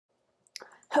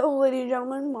Hello ladies and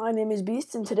gentlemen, my name is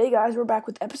Beast, and today guys we're back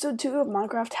with episode 2 of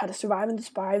Minecraft How to Survive and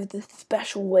Thrive the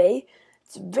Special Way.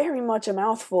 It's very much a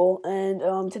mouthful,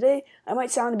 and today I might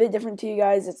sound a bit different to you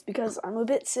guys. It's because I'm a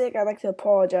bit sick. I'd like to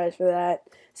apologize for that.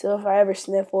 So if I ever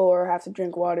sniffle or have to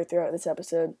drink water throughout this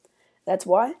episode, that's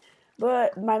why.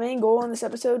 But my main goal in this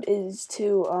episode is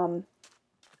to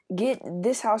get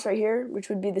this house right here, which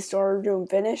would be the storage room,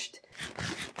 finished.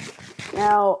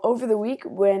 Now, over the week,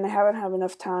 when I haven't had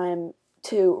enough time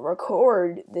to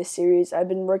record this series, I've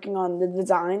been working on the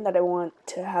design that I want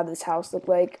to have this house look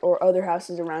like, or other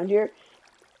houses around here.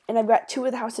 And I've got 2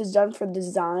 of the houses done for the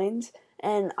designs,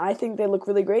 and I think they look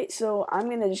really great, so I'm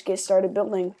going to just get started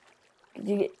building.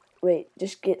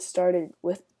 Just get started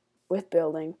with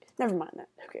building. Never mind that.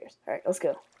 Who cares? Alright, let's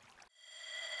go.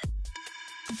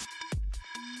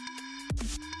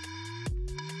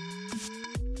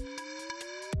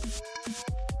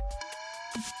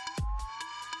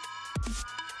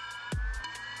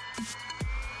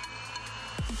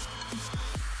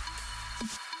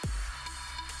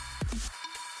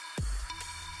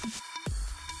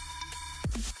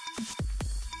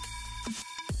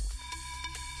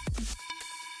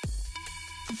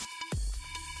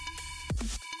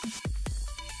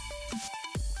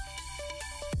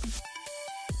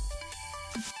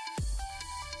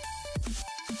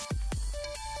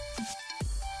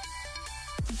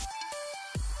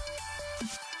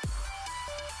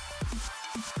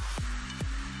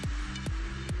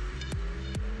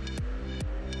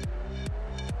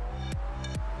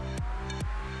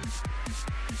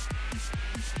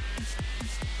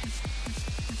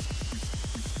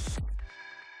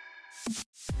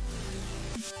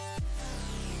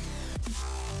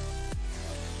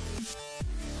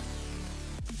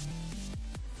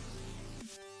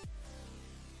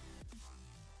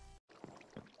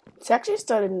 It's actually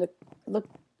starting to look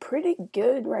pretty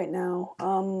good right now.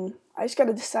 I just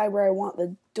gotta decide where I want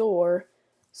the door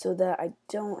so that I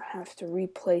don't have to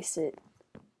replace it.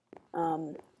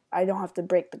 I don't have to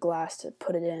break the glass to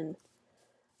put it in.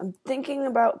 I'm thinking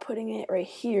about putting it right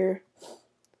here.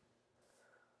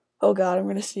 Oh god, I'm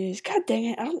gonna sneeze. God dang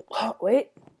it, wait.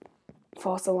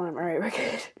 False alarm. Alright, we're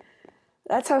good.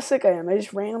 That's how sick I am. I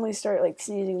just randomly start like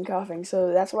sneezing and coughing.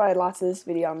 So that's why lots of this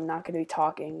video I'm not going to be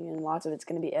talking, and lots of it's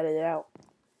going to be edited out.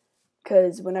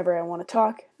 Because whenever I want to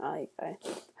talk, I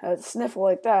have a sniffle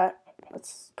like that.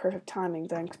 That's perfect timing,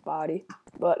 thanks body.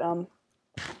 But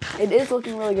it is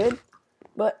looking really good.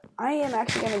 But I am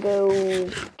actually going to go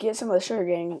get some of the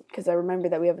sugarcane, because I remember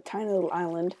that we have a tiny little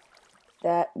island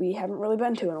that we haven't really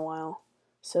been to in a while.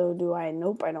 So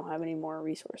nope, I don't have any more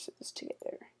resources to get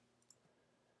there.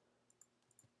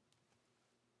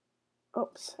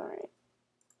 Oops, alright.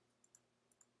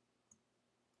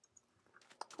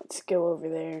 Let's go over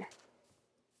there.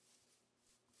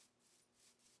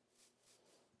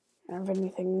 I don't have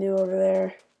anything new over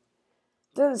there.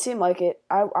 Doesn't seem like it.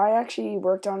 I actually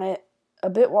worked on it a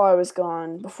bit while I was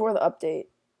gone, before the update.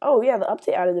 Oh yeah, the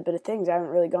update added a bit of things. I haven't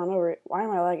really gone over it. Why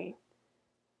am I lagging?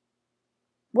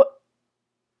 What?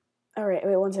 Alright,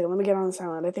 wait 1 second. Let me get on this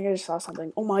island. I think I just saw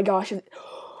something. Oh my gosh.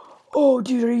 Oh,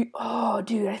 dude,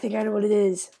 I think I know what it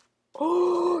is.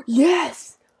 Oh,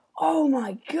 yes! Oh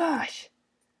my gosh!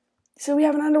 So we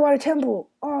have an underwater temple.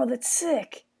 Oh, that's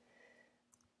sick.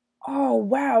 Oh,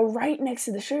 wow, right next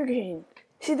to the sugarcane.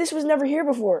 See, this was never here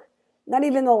before. Not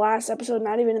even the last episode,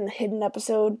 not even in the hidden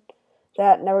episode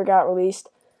that never got released.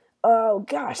 Oh,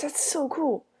 gosh, that's so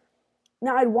cool.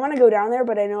 Now, I'd want to go down there,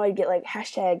 but I know I'd get, like,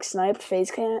 hashtag sniped,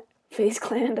 face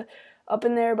clan up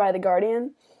in there by the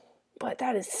Guardian. But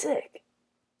that is sick.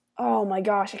 Oh my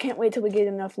gosh, I can't wait till we get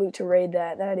enough loot to raid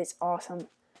that. That is awesome.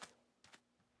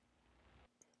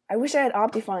 I wish I had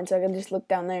Optifine so I could just look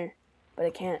down there. But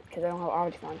I can't because I don't have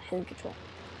Optifine. Hidden control.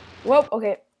 Whoa,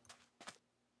 okay.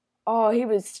 Oh, he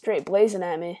was straight blazing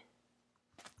at me.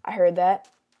 I heard that.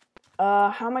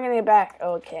 How am I going to get back?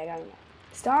 Oh, okay, I got him.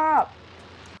 Stop!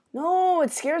 No,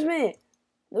 it scares me.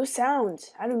 Those sounds,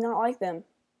 I do not like them.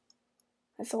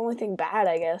 That's the only thing bad,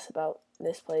 I guess, about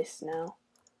this place now.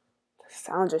 The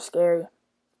sounds are scary.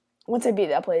 Once I beat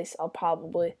that place, I'll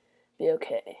probably be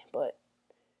okay. But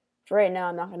for right now,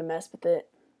 I'm not going to mess with it.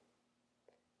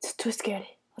 It's too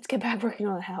scary. Let's get back working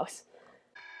on the house.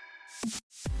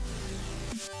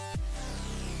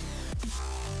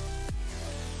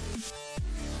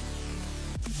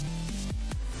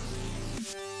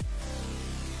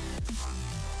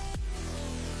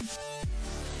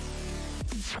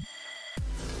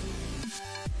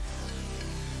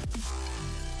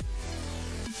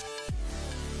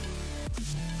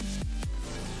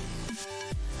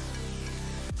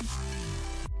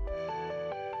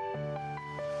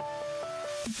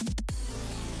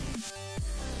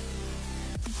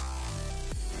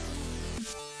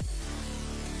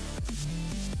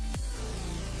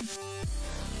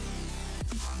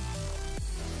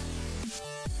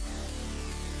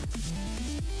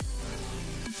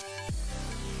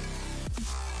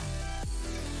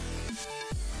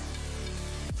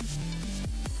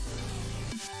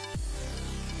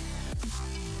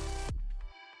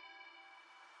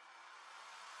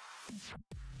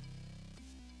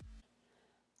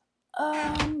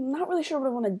 Not really sure what I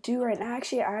want to do right now.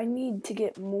 Actually, I need to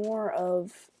get more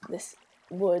of this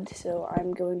wood, so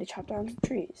I'm going to chop down some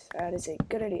trees. That is a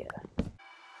good idea.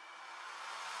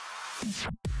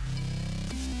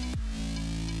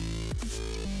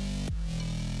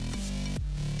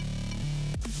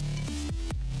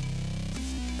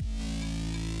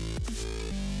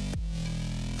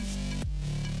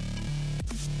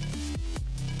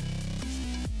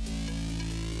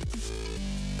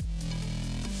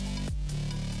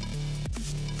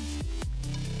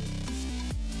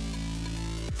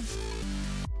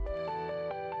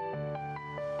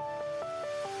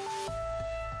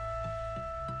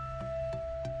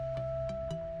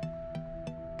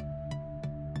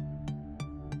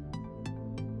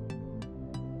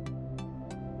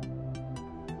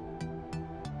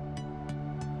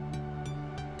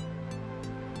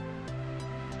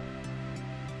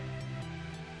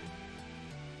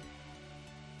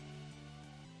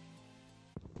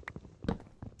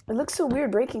 It looks so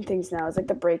weird breaking things now. Is like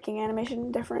the breaking animation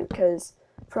different? Because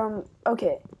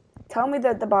okay, tell me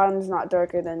that the bottom is not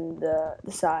darker than the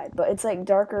side, but it's like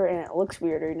darker and it looks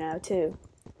weirder now too.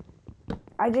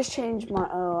 I just changed my,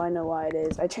 I know why it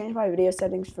is. I changed my video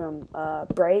settings from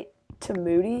bright to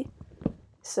moody.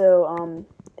 So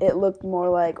it looked more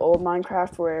like old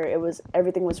Minecraft where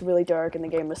everything was really dark and the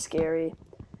game was scary.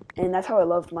 And that's how I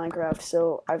loved Minecraft.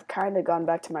 So I've kind of gone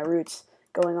back to my roots,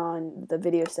 going on the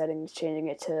video settings, changing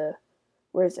it to,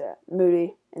 where is it?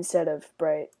 Moody instead of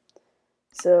bright.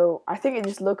 So I think it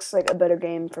just looks like a better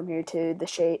game from here too.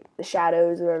 The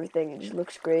shadows of everything, it just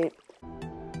looks great.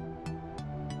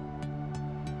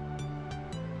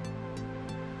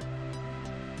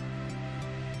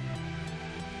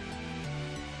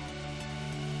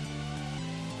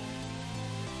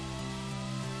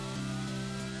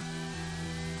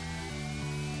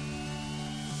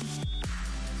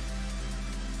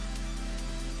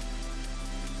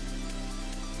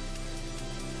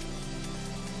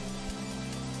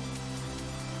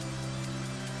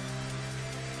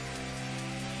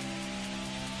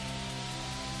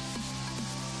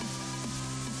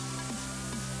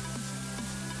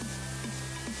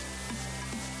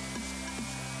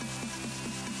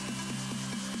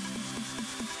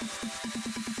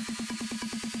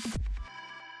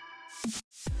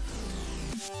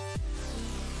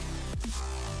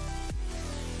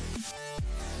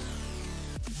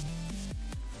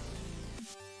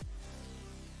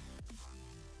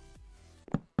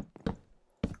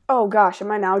 Oh gosh, am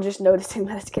I now just noticing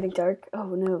that it's getting dark?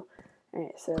 Oh no.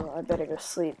 Alright, so I better go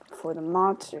sleep before the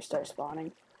monsters start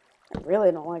spawning. I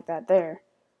really don't like that there.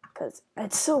 Because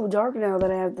it's so dark now that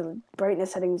I have the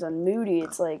brightness settings on moody.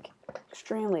 It's like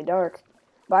extremely dark.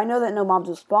 But I know that no mobs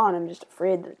will spawn. I'm just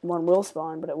afraid that one will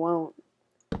spawn, but it won't.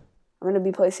 I'm going to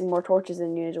be placing more torches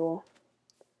than usual.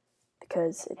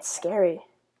 Because it's scary.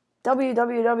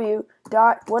 www.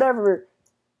 whatever.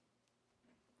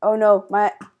 Oh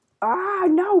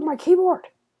no, my keyboard.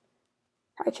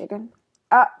 Hi, chicken.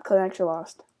 Connection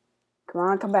lost. Come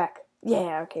on, come back.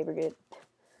 Yeah, okay, we're good.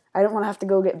 I don't want to have to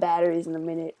go get batteries in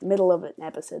the middle of an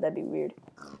episode. That'd be weird.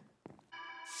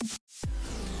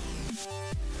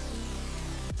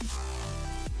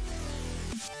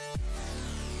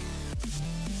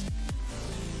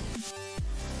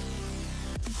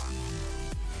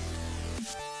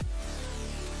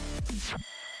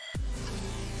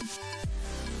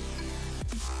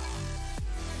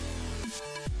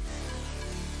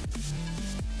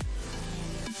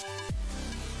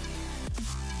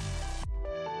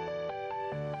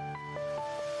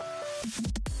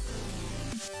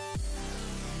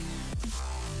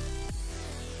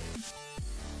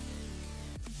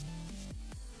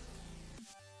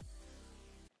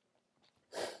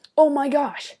 Oh my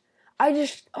gosh.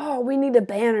 We need a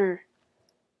banner.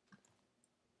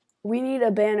 We need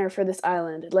a banner for this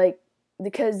island. Like,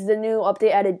 because the new update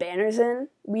added banners in,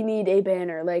 we need a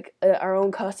banner, like our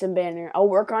own custom banner. I'll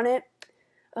work on it.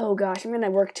 Oh gosh, I'm going to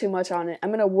work too much on it. I'm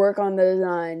going to work on the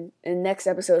design. In the next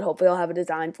episode, hopefully I'll have a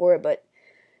design for it, but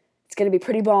it's going to be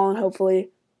pretty ballin',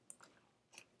 hopefully.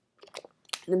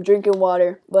 And I'm drinking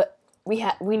water, but we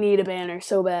need a banner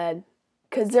so bad.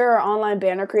 Because there are online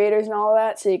banner creators and all of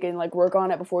that, so you can like work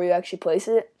on it before you actually place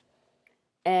it.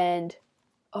 And,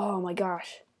 oh my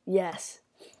gosh, yes.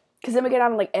 Because then we can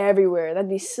have them like everywhere. That'd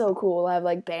be so cool. I have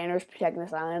like banners protecting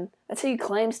this island. That's how you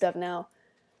claim stuff now.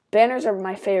 Banners are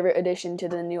my favorite addition to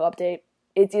the new update.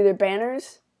 It's either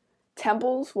banners,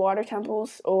 temples, water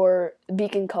temples, or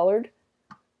beacon colored.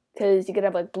 Because you could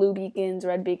have like blue beacons,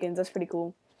 red beacons. That's pretty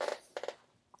cool.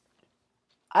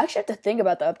 I actually have to think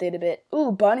about the update a bit. Ooh,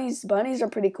 bunnies. Bunnies are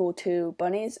pretty cool too.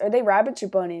 Bunnies? Are they rabbits or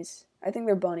bunnies? I think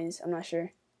they're bunnies. I'm not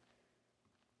sure.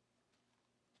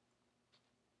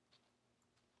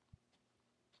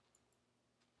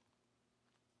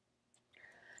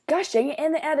 Gosh dang it,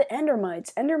 and they added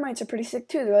endermites. Endermites are pretty sick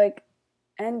too. They're like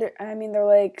they're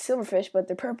like silverfish, but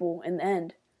they're purple in the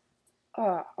end.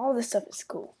 All this stuff is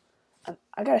cool.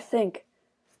 I gotta think.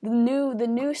 The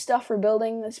new stuff we're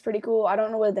building is pretty cool. I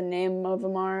don't know what the name of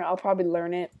them are. I'll probably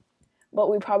learn it, but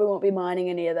we probably won't be mining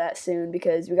any of that soon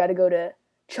because we got to go to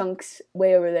chunks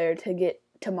way over there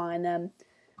to mine them,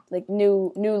 like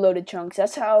new loaded chunks.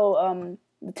 That's how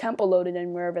the temple loaded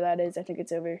in wherever that is. I think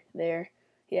it's over there.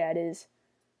 Yeah, it is.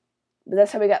 But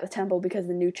that's how we got the temple, because of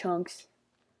the new chunks.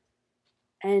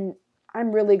 And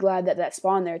I'm really glad that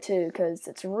spawned there too, because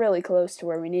it's really close to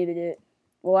where we needed it.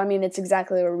 Well, I mean, it's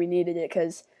exactly where we needed it,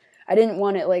 because I didn't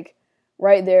want it like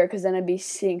right there, because then I'd be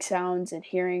seeing sounds and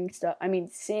hearing stuff. I mean,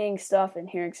 seeing stuff and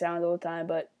hearing sounds all the time.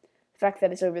 But the fact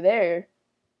that it's over there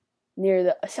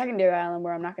near a secondary island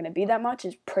where I'm not going to be that much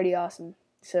is pretty awesome.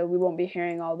 So we won't be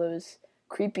hearing all those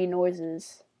creepy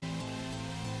noises.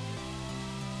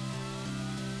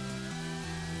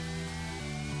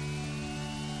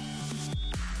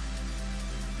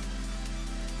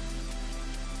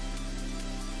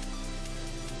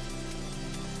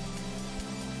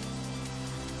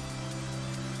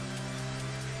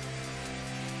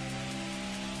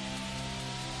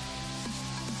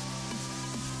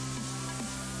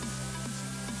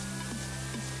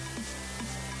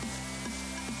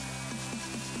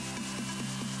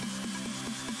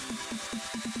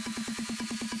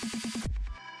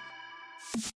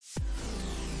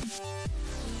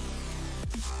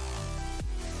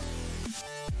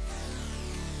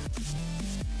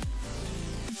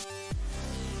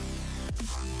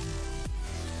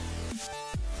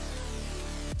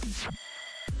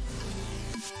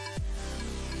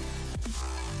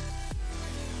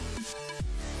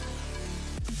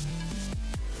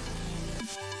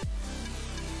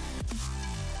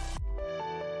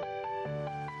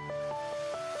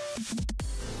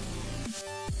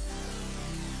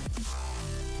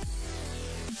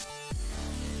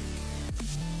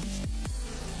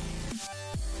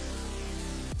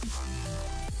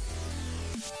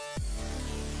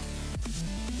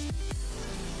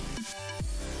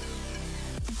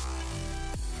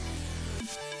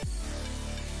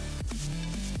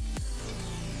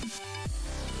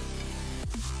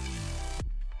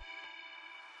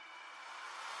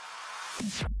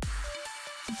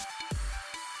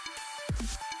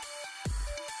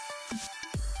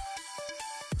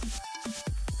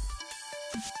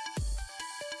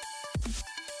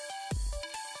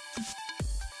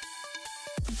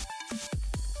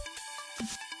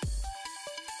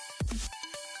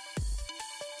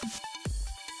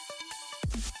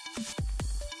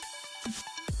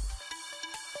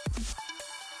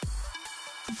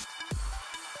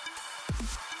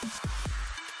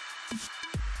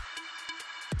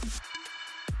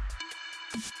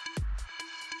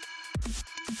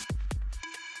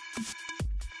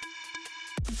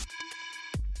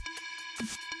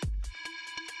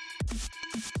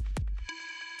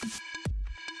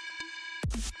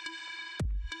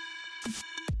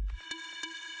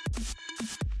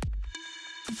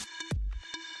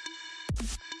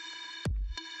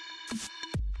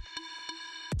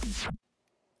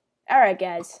 Alright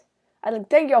guys, I'd like to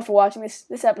thank you all for watching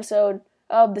this episode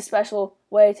of the special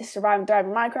way to survive and thrive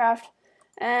in Minecraft.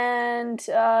 And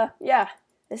yeah,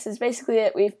 this is basically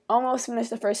it. We've almost finished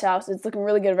the first house. It's looking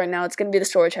really good right now. It's going to be the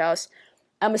storage house.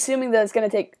 I'm assuming that it's going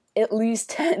to take at least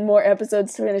 10 more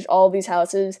episodes to finish all of these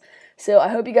houses. So I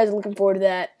hope you guys are looking forward to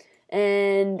that.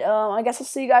 And I guess I'll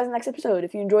see you guys in the next episode.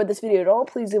 If you enjoyed this video at all,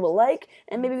 please leave a like.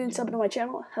 And maybe even sub to my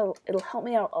channel. It'll help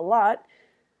me out a lot.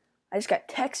 I just got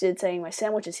texted saying my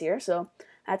sandwich is here, so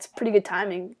that's pretty good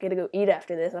timing. Gotta go eat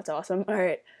after this. That's awesome.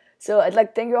 Alright, so I'd like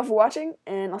to thank you all for watching,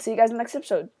 and I'll see you guys in the next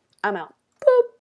episode. I'm out.